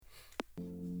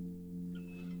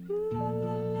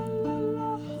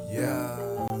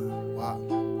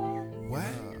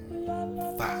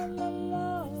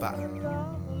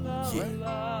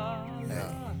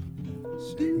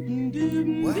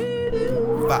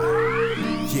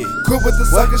Yeah. Quit with the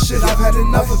sucker shit, I've had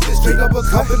enough of it. Straight up a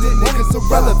company, niggas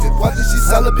irrelevant. Why did she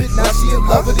celibate? Now she in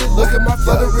love with it. Look at my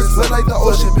flutter wrist, feel like the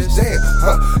ocean, bitch. Damn,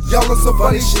 huh? Y'all on some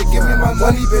funny shit. Give me my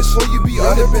money, bitch. Before you be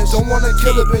under, bitch. Don't wanna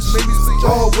kill a bitch. Maybe see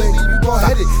your whole way, leave you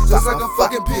bald-headed. Just like a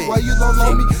fucking pig. Why you don't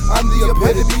know me? I'm the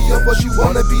epitome of what you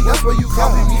wanna be. That's why you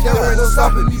copy me. There ain't no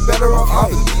stopping me. Better off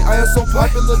opping me. I am so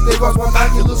popular, they watch my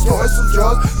binoculars, snorting some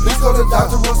drugs. Please go to the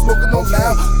doctor, I'm smoking no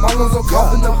loud. My lungs are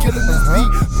coughing, I'm killing this beat.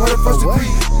 Murder first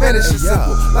degree, man, this shit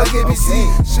simple. Like ABC,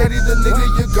 Shady the nigga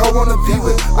your girl wanna be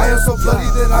with. I am so bloody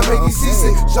that I make you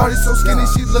seasick. Shawty so skinny,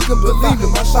 she looking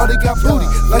believing. My shawty got booty,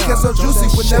 like it's so juicy.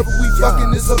 Whenever we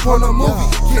fucking, it's a porno movie.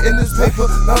 Getting this paper,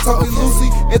 not talking loosely.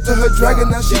 Into her dragon,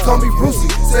 now she call me Brucey.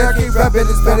 Say I can't rap it,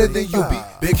 it's better than you be.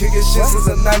 Been kicking shit since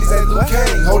the 90s like Luke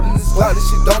Kane. Holding this clout, this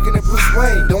shit darker than Bruce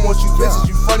Wayne. Don't want you bitches,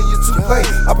 you funny, you're too plain.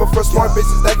 I prefer smart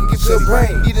bitches that can get your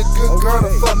brain. Need a good girl to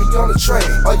fuck me on the train.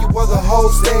 All you other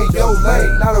hoes stay in your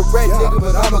lane. Not a red nigga,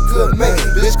 but I'm a good man.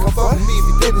 Bitch, come fuck with me if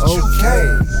you think that you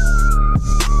came.